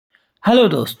Hello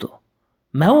दोस्तों।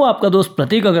 मैं हूं आपका दोस्त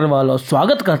प्रतीक अग्रवाल और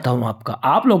स्वागत करता हूं आपका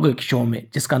आप लोगों के शो में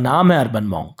जिसका नाम है अर्बन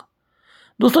मॉन्क।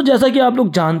 दोस्तों, जैसा कि आप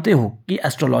लोग जानते हो कि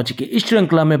एस्ट्रोलॉजी की इस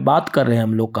श्रृंखला में बात कर रहे हैं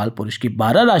हम लोग काल पुरुष की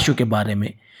 12 राशियों के बारे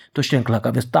में। तो श्रृंखला का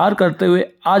विस्तार करते हुए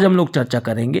आज हम लोग चर्चा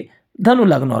करेंगे धनु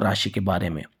लग्न और राशि के बारे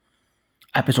में।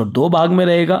 एपिसोड 2 भाग में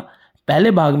रहेगा।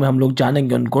 पहले भाग में हम लोग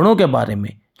जानेंगे उन गुणों के बारे में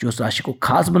जो उस राशि को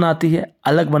खास बनाती है,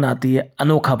 अलग बनाती है,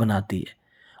 अनोखा बनाती है।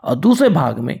 और दूसरे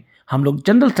भाग में हम लोग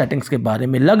जनरल सेटिंग्स के बारे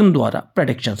में लग्न द्वारा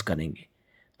प्रेडिक्शंस करेंगे।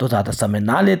 तो ज़्यादा समय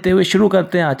ना लेते हुए शुरू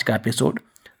करते हैं आज का एपिसोड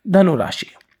धनु राशि।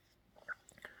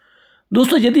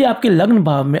 दोस्तों, यदि आपके लग्न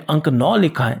भाव में अंक 9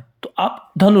 लिखा है तो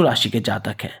आप धनु राशि के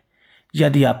जातक हैं।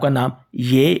 यदि आपका नाम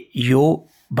ये, यो,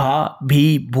 भा,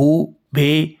 भी, भू,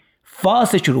 भे, फा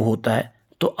से शुरू होता है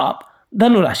तो आप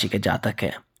धनु राशि के जातक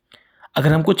हैं।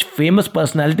 अगर हम कुछ फेमस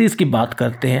पर्सनालिटीज़ की बात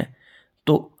करते हैं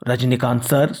तो Rajinikanth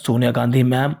sir, Sonia Gandhi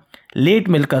ma'am, late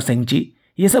Milkha Singh ji,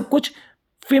 ये सब कुछ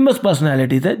फेमस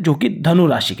पर्सनालिटीज़ है जो कि धनु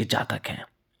राशि के जातक हैं।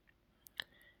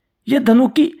 यह धनु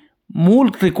की मूल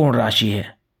त्रिकोण राशि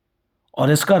है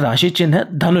और इसका राशि चिन्ह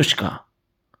है धनुष का,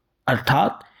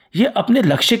 अर्थात ये अपने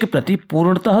लक्ष्य के प्रति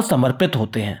पूर्णतः समर्पित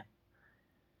होते हैं।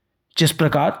 जिस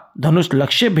प्रकार धनुष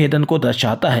लक्ष्य भेदन को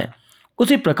दर्शाता है,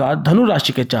 उसी प्रकार धनु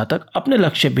राशि के जातक अपने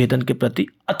लक्ष्य भेदन के प्रति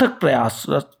अथक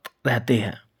प्रयासरत रहते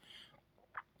हैं।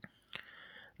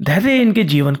 धैर्य इनके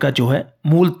जीवन का जो है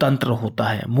मूल तंत्र होता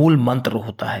है, मूल मंत्र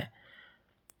होता है,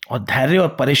 और धैर्य और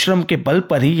परिश्रम के बल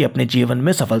पर ही ये अपने जीवन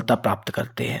में सफलता प्राप्त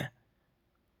करते हैं।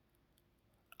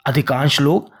 अधिकांश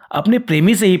लोग अपने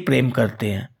प्रेमी से ही प्रेम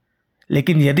करते हैं,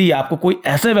 लेकिन यदि आपको कोई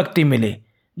ऐसा व्यक्ति मिले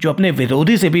जो अपने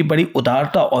विरोधी से भी बड़ी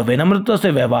उदारता और विनम्रता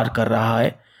से व्यवहार कर रहा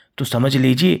है तो समझ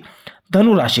लीजिए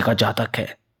धनु राशि का जातक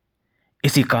है।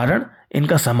 इसी कारण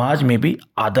इनका समाज में भी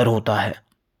आदर होता है।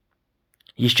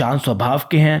 ये शांत स्वभाव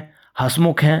के हैं,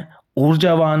 हंसमुख हैं,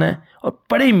 ऊर्जावान हैं और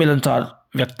बड़े ही मिलनसार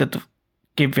व्यक्तित्व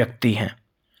के व्यक्ति हैं।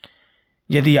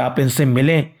 यदि आप इनसे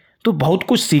मिलें तो बहुत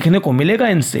कुछ सीखने को मिलेगा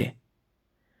इनसे।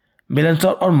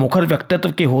 मिलनसार और मुखर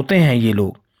व्यक्तित्व के होते हैं ये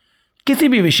लोग, किसी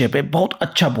भी विषय पे बहुत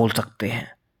अच्छा बोल सकते हैं।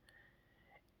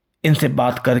 इनसे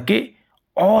बात करके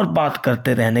और बात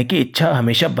करते रहने की इच्छा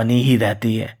हमेशा बनी ही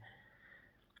रहती है।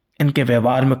 इनके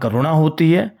व्यवहार में करुणा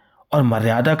होती है और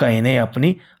मर्यादा का इन्हें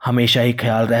अपनी हमेशा ही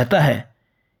ख्याल रहता है,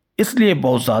 इसलिए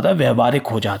बहुत ज़्यादा व्यवहारिक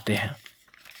हो जाते हैं।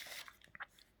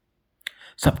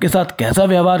 सबके साथ कैसा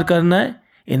व्यवहार करना है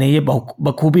इन्हें ये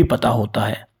बखूबी पता होता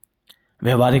है।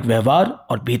 व्यवहारिक व्यवहार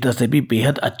और भीतर से भी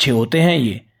बेहद अच्छे होते हैं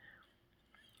ये।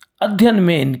 अध्ययन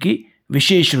में इनकी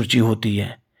विशेष रुचि होती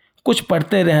है। कुछ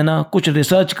पढ़ते रहना, कुछ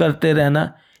रिसर्च करते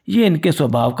रहना, ये इनके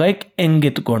स्वभाव का एक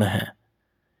इंगित गुण है।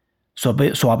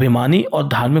 स्वाभिमानी और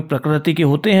धार्मिक प्रकृति के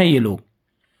होते हैं ये लोग।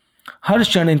 हर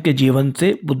क्षण इनके जीवन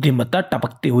से बुद्धिमत्ता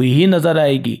टपकती हुई ही नजर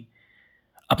आएगी।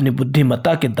 अपनी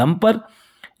बुद्धिमत्ता के दम पर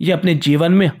ये अपने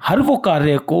जीवन में हर वो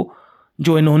कार्य को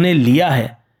जो इन्होंने लिया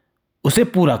है उसे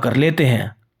पूरा कर लेते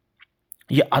हैं।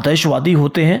 ये आदर्शवादी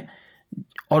होते हैं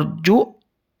और जो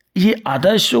ये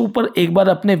आदर्शों पर एक बार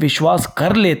अपने विश्वास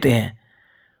कर लेते हैं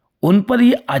उन पर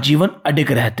ये आजीवन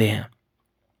अडिग रहते हैं।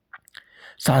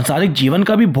 सांसारिक जीवन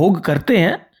का भी भोग करते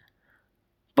हैं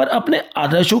पर अपने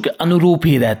आदर्शों के अनुरूप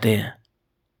ही रहते हैं,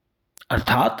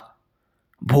 अर्थात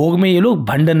भोग में ये लोग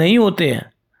भंड नहीं होते हैं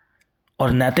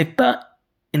और नैतिकता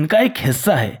इनका एक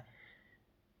हिस्सा है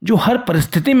जो हर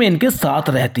परिस्थिति में इनके साथ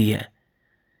रहती है।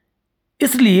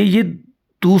 इसलिए ये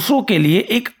दूसरों के लिए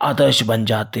एक आदर्श बन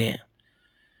जाते हैं।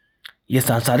 ये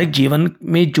सांसारिक जीवन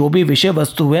में जो भी विषय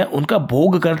वस्तु है उनका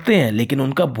भोग करते हैं, लेकिन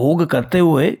उनका भोग करते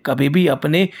हुए कभी भी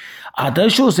अपने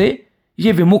आदर्शों से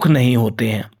ये विमुख नहीं होते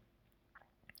हैं।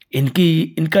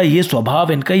 इनका ये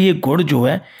स्वभाव, इनका ये गुण जो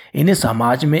है इन्हें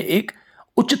समाज में एक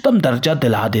उच्चतम दर्जा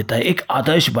दिला देता है, एक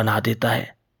आदर्श बना देता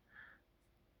है।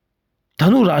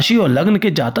 धनु राशि और लग्न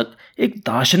के जातक एक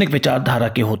दार्शनिक विचारधारा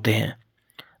के होते हैं।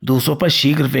 दूसरों पर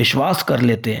शीघ्र विश्वास कर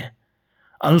लेते हैं।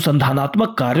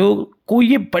 अनुसंधानात्मक कार्यों को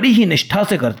ये बड़ी ही निष्ठा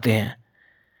से करते हैं।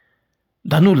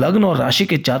 धनु लग्न और राशि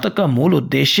के जातक का मूल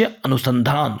उद्देश्य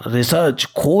अनुसंधान, रिसर्च,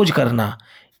 खोज करना,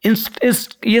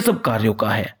 ये सब कार्यों का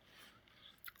है।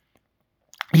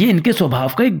 ये इनके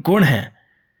स्वभाव का एक गुण है।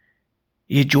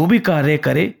 ये जो भी कार्य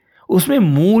करे उसमें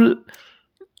मूल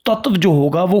तत्व जो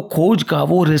होगा वो खोज का,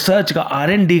 वो रिसर्च का,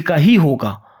 R&D का ही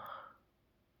होगा।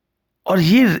 और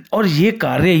ये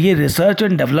कार्य, ये रिसर्च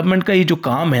एंड डेवलपमेंट का ये जो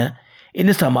काम है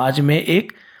इन्हें समाज में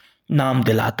एक नाम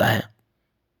दिलाता है।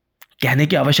 कहने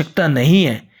की आवश्यकता नहीं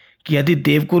है कि यदि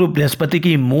देवगुरु बृहस्पति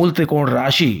की मूल त्रिकोण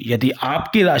राशि यदि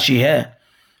आपकी राशि है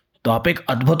तो आप एक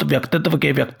अद्भुत व्यक्तित्व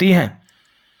के व्यक्ति हैं।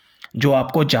 जो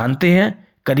आपको जानते हैं,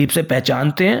 करीब से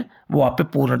पहचानते हैं, वो आप पे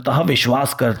पूर्णतः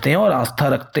विश्वास करते हैं और आस्था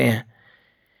रखते हैं।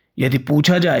 यदि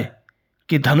पूछा जाए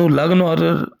कि धनु लग्न और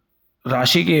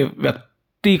राशि के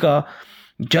व्यक्ति का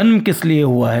जन्म किस लिए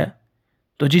हुआ है,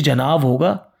 तो जी जनाब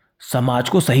होगा समाज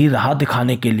को सही राह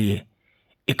दिखाने के लिए,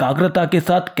 एकाग्रता के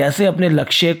साथ कैसे अपने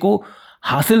लक्ष्य को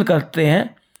हासिल करते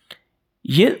हैं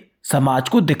ये समाज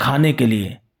को दिखाने के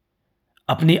लिए,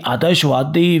 अपनी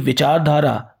आदर्शवादी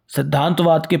विचारधारा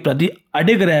सिद्धांतवाद के प्रति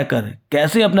अडिग रहकर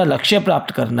कैसे अपना लक्ष्य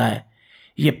प्राप्त करना है,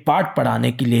 ये पाठ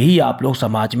पढ़ाने के लिए ही आप लोग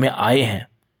समाज में आए हैं।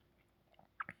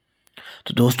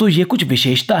 तो दोस्तों ये कुछ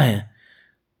विशेषता हैं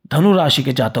धनु राशि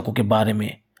के जातकों के बारे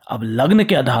में। अब लग्न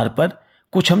के आधार पर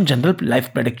कुछ हम जनरल लाइफ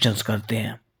प्रेडिक्शंस करते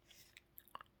हैं।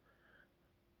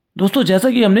 दोस्तों जैसा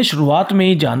कि हमने शुरुआत में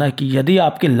ही जाना कि यदि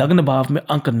आपके लग्न भाव में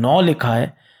अंक 9 लिखा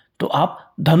है तो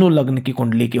आप धनु लग्न की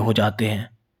कुंडली के हो जाते हैं।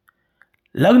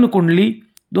 लग्न कुंडली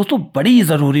दोस्तों बड़ी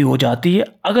ज़रूरी हो जाती है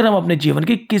अगर हम अपने जीवन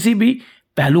के किसी भी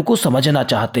पहलू को समझना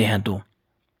चाहते हैं। तो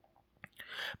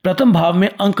प्रथम भाव में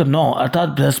अंक 9 अर्थात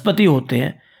बृहस्पति होते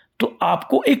हैं तो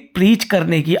आपको एक प्रीच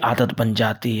करने की आदत बन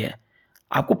जाती है।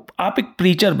 आप एक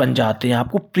प्रीचर बन जाते हैं,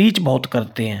 आपको प्रीच बहुत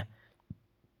करते हैं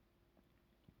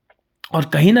और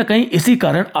कहीं ना कहीं इसी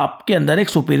कारण आपके अंदर एक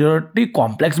सुपीरियरिटी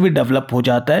कॉम्प्लेक्स भी डेवलप हो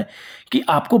जाता है कि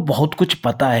आपको बहुत कुछ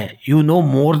पता है, you know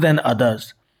more than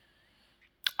others.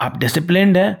 आप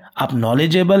डिसिप्लिन्ड हैं, आप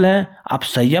नॉलेजेबल हैं, आप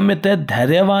संयमित हैं,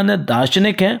 धैर्यवान हैं,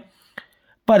 दार्शनिक हैं।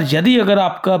 पर यदि अगर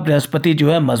आपका बृहस्पति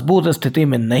जो है मजबूत स्थिति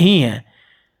में नहीं है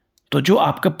तो जो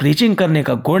आपका प्रीचिंग करने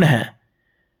का गुण है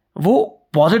वो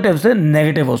पॉजिटिव से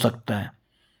नेगेटिव हो सकता है,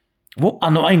 वो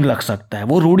अनोइंग लग सकता है,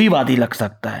 वो रूढ़िवादी लग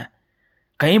सकता है।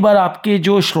 कई बार आपके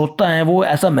जो श्रोता हैं वो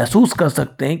ऐसा महसूस कर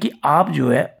सकते हैं कि आप जो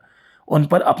है उन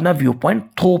पर अपना व्यू पॉइंट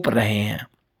थोप रहे हैं।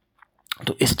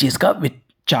 तो इस चीज़ का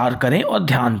विचार करें और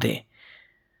ध्यान दें।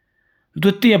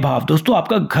 द्वितीय भाव दोस्तों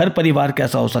आपका घर परिवार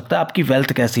कैसा हो सकता है, आपकी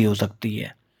वेल्थ कैसी हो सकती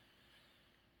है।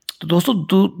 तो दोस्तों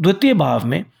द्वितीय भाव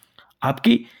में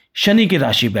आपकी शनि की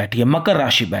राशि बैठी है, मकर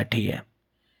राशि बैठी है।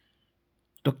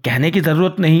 तो कहने की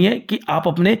ज़रूरत नहीं है कि आप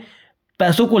अपने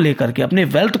पैसों को लेकर के, अपने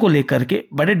वेल्थ को लेकर के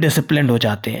बड़े डिसिप्लिन्ड हो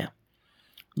जाते हैं।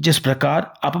 जिस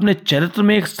प्रकार आप अपने चरित्र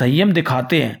में एक संयम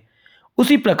दिखाते हैं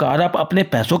उसी प्रकार आप अपने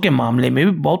पैसों के मामले में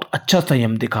भी बहुत अच्छा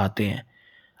संयम दिखाते हैं,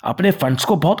 अपने फंड्स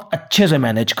को बहुत अच्छे से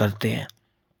मैनेज करते हैं।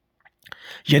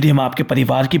 यदि हम आपके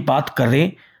परिवार की बात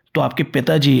करें तो आपके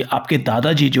पिताजी, आपके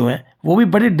दादाजी जो हैं वो भी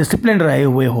बड़े डिसिप्लिन रहे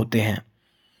हुए होते हैं।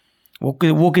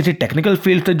 वो किसी टेक्निकल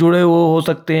फील्ड से जुड़े हुए हो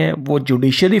सकते हैं, वो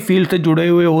जुडिशरी फील्ड से जुड़े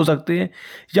हुए हो सकते हैं,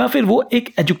 या फिर वो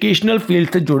एक एजुकेशनल फील्ड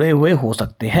से जुड़े हुए हो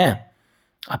सकते हैं।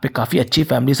 आप एक काफ़ी अच्छी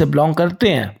फैमिली से बिलोंग करते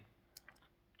हैं।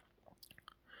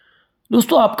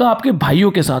 दोस्तों आपका आपके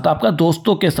भाइयों के साथ, आपका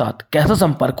दोस्तों के साथ कैसा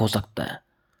संपर्क हो सकता है।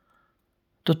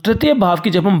 तो तृतीय भाव की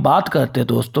जब हम बात करते हैं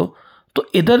दोस्तों तो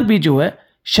इधर भी जो है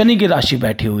शनि की राशि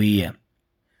बैठी हुई है,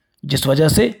 जिस वजह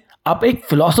से आप एक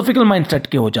फिलॉसफिकल माइंडसेट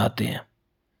के हो जाते हैं।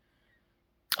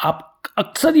 आप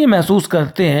अक्सर ये महसूस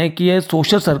करते हैं कि ये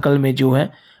सोशल सर्कल में जो है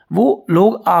वो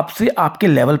लोग आपसे आपके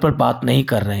लेवल पर बात नहीं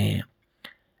कर रहे हैं,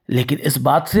 लेकिन इस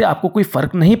बात से आपको कोई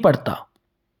फ़र्क नहीं पड़ता।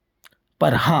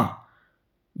 पर हाँ,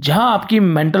 जहाँ आपकी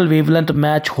मेंटल वेवलेंथ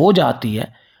मैच हो जाती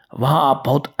है वहाँ आप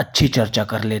बहुत अच्छी चर्चा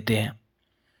कर लेते हैं।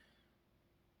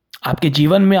 आपके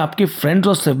जीवन में आपके फ्रेंड्स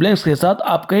और सिबलिंग्स के साथ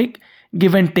आपका एक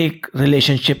गिव एंड टेक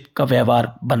रिलेशनशिप का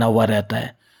व्यवहार बना हुआ रहता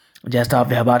है। जैसा आप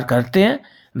व्यवहार करते हैं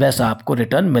वैसा आपको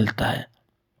रिटर्न मिलता है।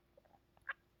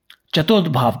 चतुर्थ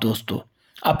भाव दोस्तों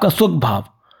आपका सुख भाव,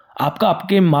 आपका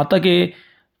आपके माता के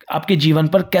आपके जीवन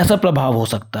पर कैसा प्रभाव हो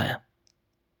सकता है।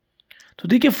 तो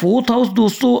देखिए फोर्थ हाउस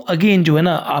दोस्तों अगेन जो है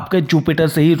ना आपका जुपिटर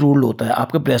से ही रूल होता है,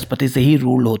 आपके बृहस्पति से ही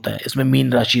रूल होता है। इसमें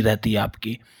मीन राशि रहती है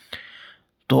आपकी।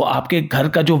 तो आपके घर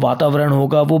का जो वातावरण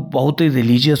होगा वो बहुत ही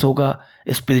रिलीजियस होगा,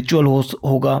 स्पिरिचुअल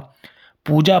होगा।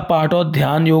 पूजा पाठ और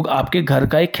ध्यान योग आपके घर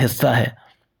का एक हिस्सा है।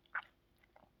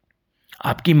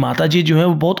 आपकी माताजी जो है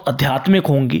वो बहुत आध्यात्मिक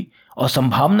होंगी और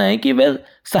संभावना है कि वे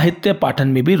साहित्य पाठन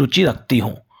में भी रुचि रखती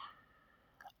हों।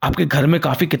 आपके घर में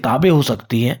काफ़ी किताबें हो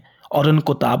सकती हैं और उन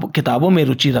किताबों में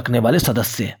रुचि रखने वाले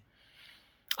सदस्य।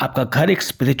 आपका घर एक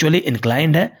स्पिरिचुअली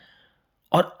इंक्लाइंड है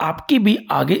और आपकी भी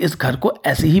आगे इस घर को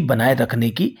ऐसे ही बनाए रखने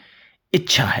की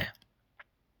इच्छा है।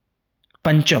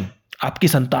 पंचम आपकी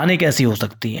संतानें कैसी हो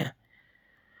सकती हैं।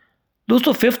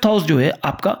 दोस्तों फिफ्थ हाउस जो है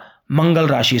आपका मंगल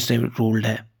राशि से रूल्ड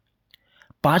है।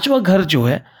 पांचवा घर जो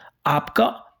है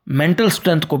आपका मेंटल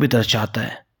स्ट्रेंथ को भी दर्शाता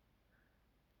है।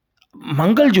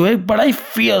 मंगल जो है बड़ा ही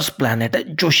फियर्स प्लैनेट है,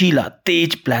 जोशीला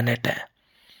तेज प्लैनेट है।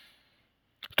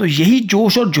 तो यही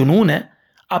जोश और जुनून है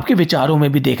आपके विचारों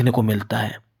में भी देखने को मिलता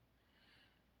है।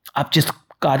 आप जिस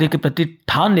कार्य के प्रति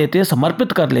ठान लेते हैं,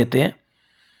 समर्पित कर लेते हैं,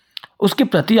 उसके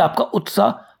प्रति आपका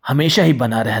उत्साह हमेशा ही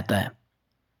बना रहता है।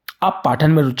 आप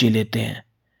पाठन में रुचि लेते हैं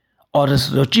और इस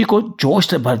रुचि को जोश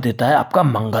से भर देता है आपका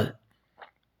मंगल।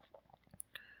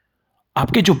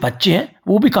 आपके जो बच्चे हैं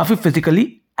वो भी काफ़ी फिजिकली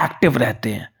एक्टिव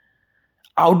रहते हैं,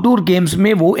 आउटडोर गेम्स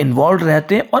में वो इन्वॉल्व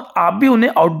रहते हैं और आप भी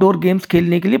उन्हें आउटडोर गेम्स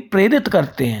खेलने के लिए प्रेरित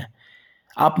करते हैं।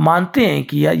 आप मानते हैं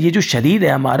कि यार ये जो शरीर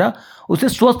है हमारा, उसे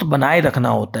स्वस्थ बनाए रखना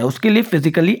होता है, उसके लिए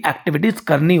फिजिकली एक्टिविटीज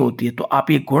करनी होती है। तो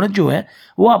आप ये गुण जो है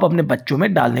वो आप अपने बच्चों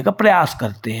में डालने का प्रयास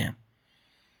करते हैं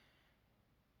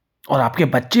और आपके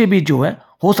बच्चे भी जो है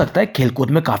हो सकता है खेलकूद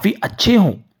में काफी अच्छे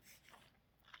हों।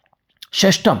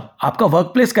 षष्ठम, आपका वर्क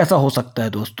प्लेस कैसा हो सकता है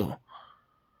दोस्तों?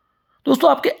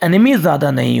 दोस्तों आपके एनिमीज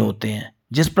ज्यादा नहीं होते हैं।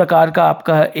 जिस प्रकार का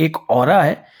आपका एक ऑरा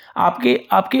है, आपके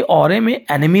आपके ऑरे में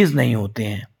एनिमीज नहीं होते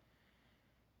हैं।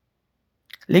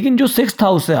 लेकिन जो 6th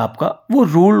हाउस है आपका, वो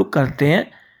रूल करते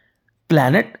हैं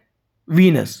प्लैनेट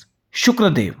वीनस,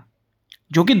 शुक्रदेव,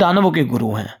 जो कि दानवों के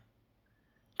गुरु हैं।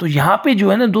 तो यहां पे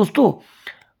जो है ना दोस्तों,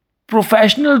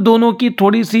 प्रोफेशनल दोनों की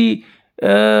थोड़ी सी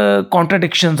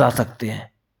कॉन्ट्राडिक्शंस आ सकते हैं।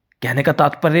 कहने का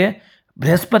तात्पर्य है,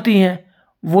 बृहस्पति हैं,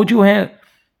 वो जो हैं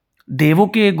देवों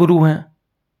के गुरु हैं,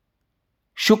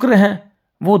 शुक्र हैं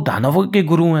वो दानवों के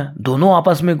गुरु हैं, दोनों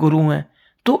आपस में गुरु हैं।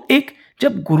 तो एक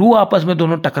जब गुरु आपस में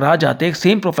दोनों टकरा जाते हैं, एक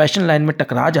सेम प्रोफेशनल लाइन में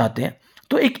टकरा जाते हैं,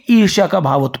 तो एक ईर्ष्या का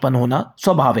भाव उत्पन्न होना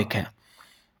स्वाभाविक है।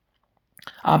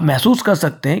 आप महसूस कर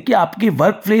सकते हैं कि आपके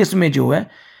वर्क प्लेस में जो है,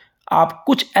 आप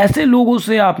कुछ ऐसे लोगों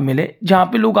से आप मिले जहां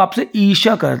पे लोग आपसे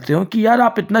ईर्ष्या करते हो कि यार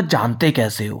आप इतना जानते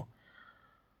कैसे हो।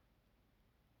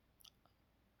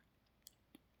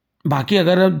 बाकी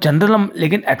अगर जनरल हम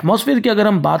लेकिन एटमॉस्फेयर की अगर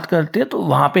हम बात करते हैं तो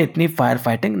वहां पे इतनी फायर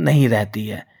फाइटिंग नहीं रहती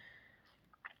है।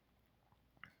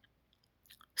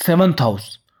 7th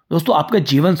हाउस, दोस्तों आपका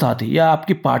जीवन साथी या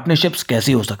आपकी पार्टनरशिप्स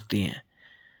कैसी हो सकती हैं?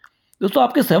 दोस्तों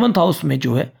आपके 7th हाउस में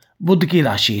जो है बुध की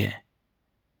राशि है,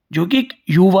 जो कि एक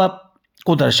युवा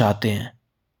को दर्शाते हैं।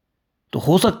 तो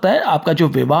हो सकता है आपका जो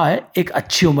विवाह है एक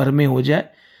अच्छी उम्र में हो जाए,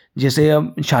 जिसे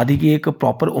हम शादी की एक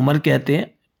प्रॉपर उम्र कहते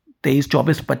हैं, 23,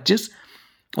 24, 25,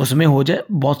 उसमें हो जाए।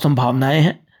 बहुत संभावनाएं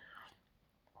हैं।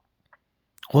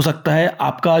 हो सकता है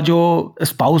आपका जो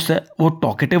स्पाउस है वो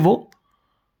टॉकेटिव हो।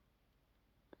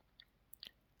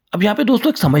 अब यहाँ पे दोस्तों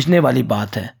एक समझने वाली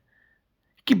बात है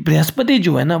कि बृहस्पति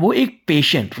जो है ना, वो एक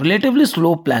पेशेंट रिलेटिवली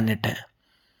स्लो प्लैनेट है,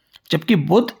 जबकि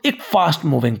बुध एक फास्ट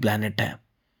मूविंग प्लैनेट है।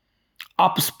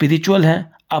 आप स्पिरिचुअल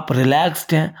हैं, आप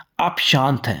रिलैक्स्ड हैं, आप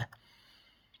शांत हैं।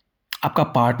 आपका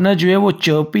पार्टनर जो है वो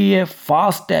चर्पी है,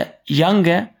 फास्ट है, यंग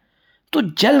है। तो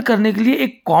जेल करने के लिए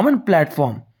एक कॉमन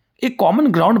प्लेटफॉर्म, एक कॉमन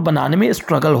ग्राउंड बनाने में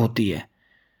स्ट्रगल होती है।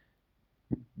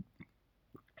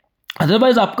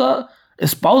 अदरवाइज आपका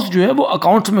स्पाउस जो है वो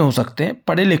अकाउंट्स में हो सकते हैं,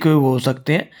 पढ़े लिखे हुए हो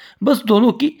सकते हैं, बस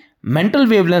दोनों की मेंटल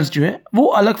वेवलेंथ जो है वो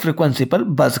अलग फ्रिक्वेंसी पर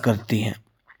बज करती हैं।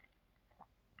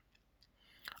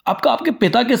 आपका आपके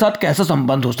पिता के साथ कैसा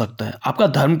संबंध हो सकता है? आपका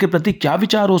धर्म के प्रति क्या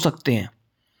विचार हो सकते हैं?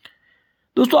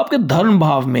 दोस्तों आपके धर्म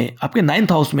भाव में, आपके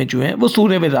 9th हाउस में जो है वो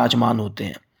सूर्य विराजमान होते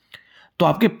हैं। तो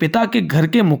आपके पिता के घर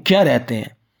के मुखिया रहते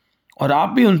हैं और आप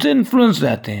भी उनसे इन्फ्लुएंस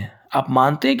रहते हैं। आप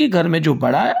मानते हैं कि घर में जो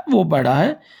बड़ा है वो बड़ा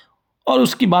है और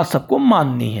उसकी बात सबको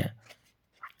माननी है।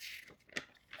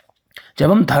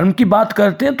 जब हम धर्म की बात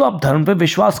करते हैं तो आप धर्म पर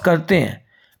विश्वास करते हैं,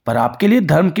 पर आपके लिए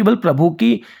धर्म केवल प्रभु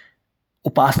की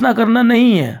उपासना करना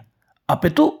नहीं है,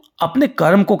 अपितु अपने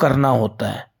कर्म को करना होता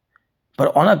है। पर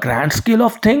on a grand scale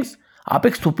of things आप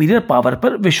एक सुपीरियर पावर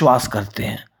पर विश्वास करते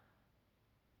हैं।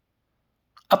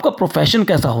 आपका प्रोफेशन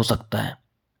कैसा हो सकता है?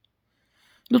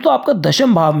 दोस्तों आपका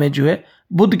 10वें भाव में जो है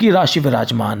बुध की राशि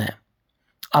विराजमान है।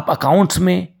 आप अकाउंट्स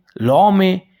में, लॉ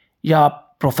में, या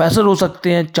आप प्रोफेसर हो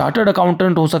सकते हैं, चार्टर्ड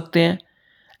अकाउंटेंट हो सकते हैं।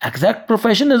 Exact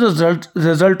profession is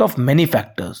result of many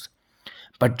factors,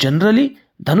 but generally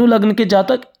धनु लग्न के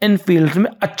जातक इन फील्ड्स में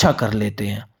अच्छा कर लेते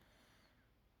हैं।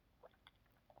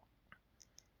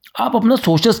 आप अपना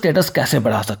सोशल स्टेटस कैसे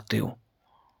बढ़ा सकते हो?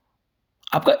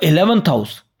 आपका 11th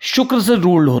हाउस शुक्र से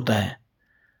रूल्ड होता है।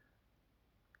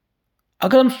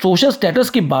 अगर हम सोशल स्टेटस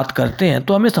की बात करते हैं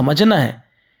तो हमें समझना है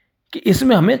कि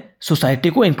इसमें हमें सोसाइटी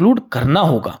को इंक्लूड करना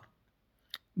होगा।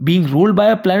 Being ruled by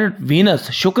a planet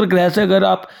Venus, शुक्र ग्रह से अगर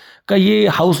आपका ये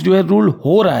हाउस जो है रूल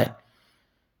हो रहा है,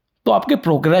 तो आपके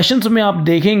प्रोग्रेशंस में आप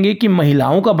देखेंगे कि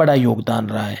महिलाओं का बड़ा योगदान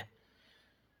रहा है।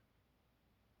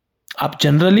 आप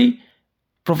जनरली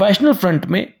प्रोफेशनल फ्रंट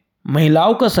में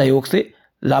महिलाओं का सहयोग से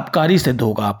लाभकारी सिद्ध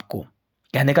होगा आपको।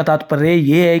 कहने का तात्पर्य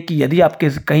ये है कि यदि आप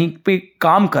कहीं पे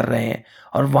काम कर रहे हैं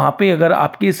और वहाँ पे अगर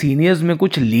आपके सीनियर्स में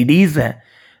कुछ लेडीज़ हैं,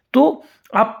 तो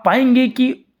आप पाएंगे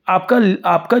कि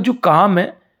आपका जो काम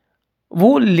है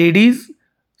वो लेडीज़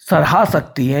सराहा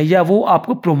सकती हैं या वो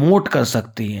आपको प्रमोट कर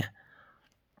सकती हैं।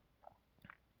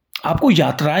 आपको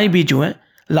यात्राएं भी जो हैं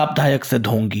लाभदायक सिद्ध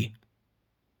होंगी।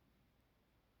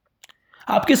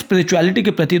 आपके स्पिरिचुअलिटी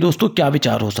के प्रति दोस्तों क्या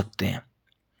विचार हो सकते हैं?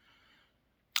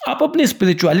 आप अपनी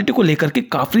स्पिरिचुअलिटी को लेकर के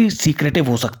काफ़ी सीक्रेटिव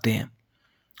हो सकते हैं।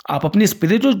 आप अपनी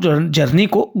स्पिरिचुअल जर्नी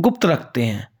को गुप्त रखते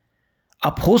हैं।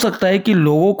 आप हो सकता है कि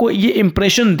लोगों को ये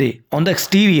इंप्रेशन दे ऑन द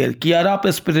एक्सटीरियर कि यार आप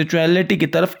स्पिरिचुअलिटी की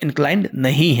तरफ इंक्लाइंड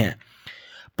नहीं हैं,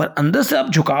 पर अंदर से आप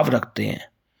झुकाव रखते हैं।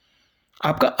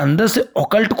 आपका अंदर से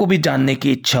ऑकल्ट को भी जानने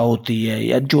की इच्छा होती है,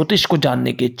 या ज्योतिष को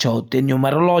जानने की इच्छा होती है,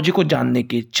 न्यूमरोलॉजी को जानने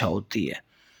की इच्छा होती है,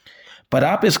 पर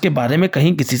आप इसके बारे में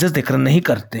कहीं किसी से जिक्र नहीं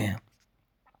करते हैं।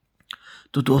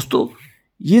 तो दोस्तों,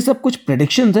 ये सब कुछ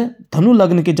प्रेडिक्शंस हैं धनु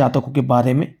लग्न के जातकों के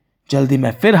बारे में। जल्दी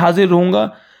मैं फिर हाजिर रहूँगा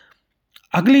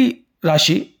अगली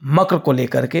राशि मकर को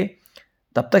लेकर के।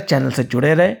 तब तक चैनल से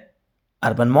जुड़े रहे।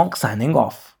 Urban monk signing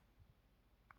off.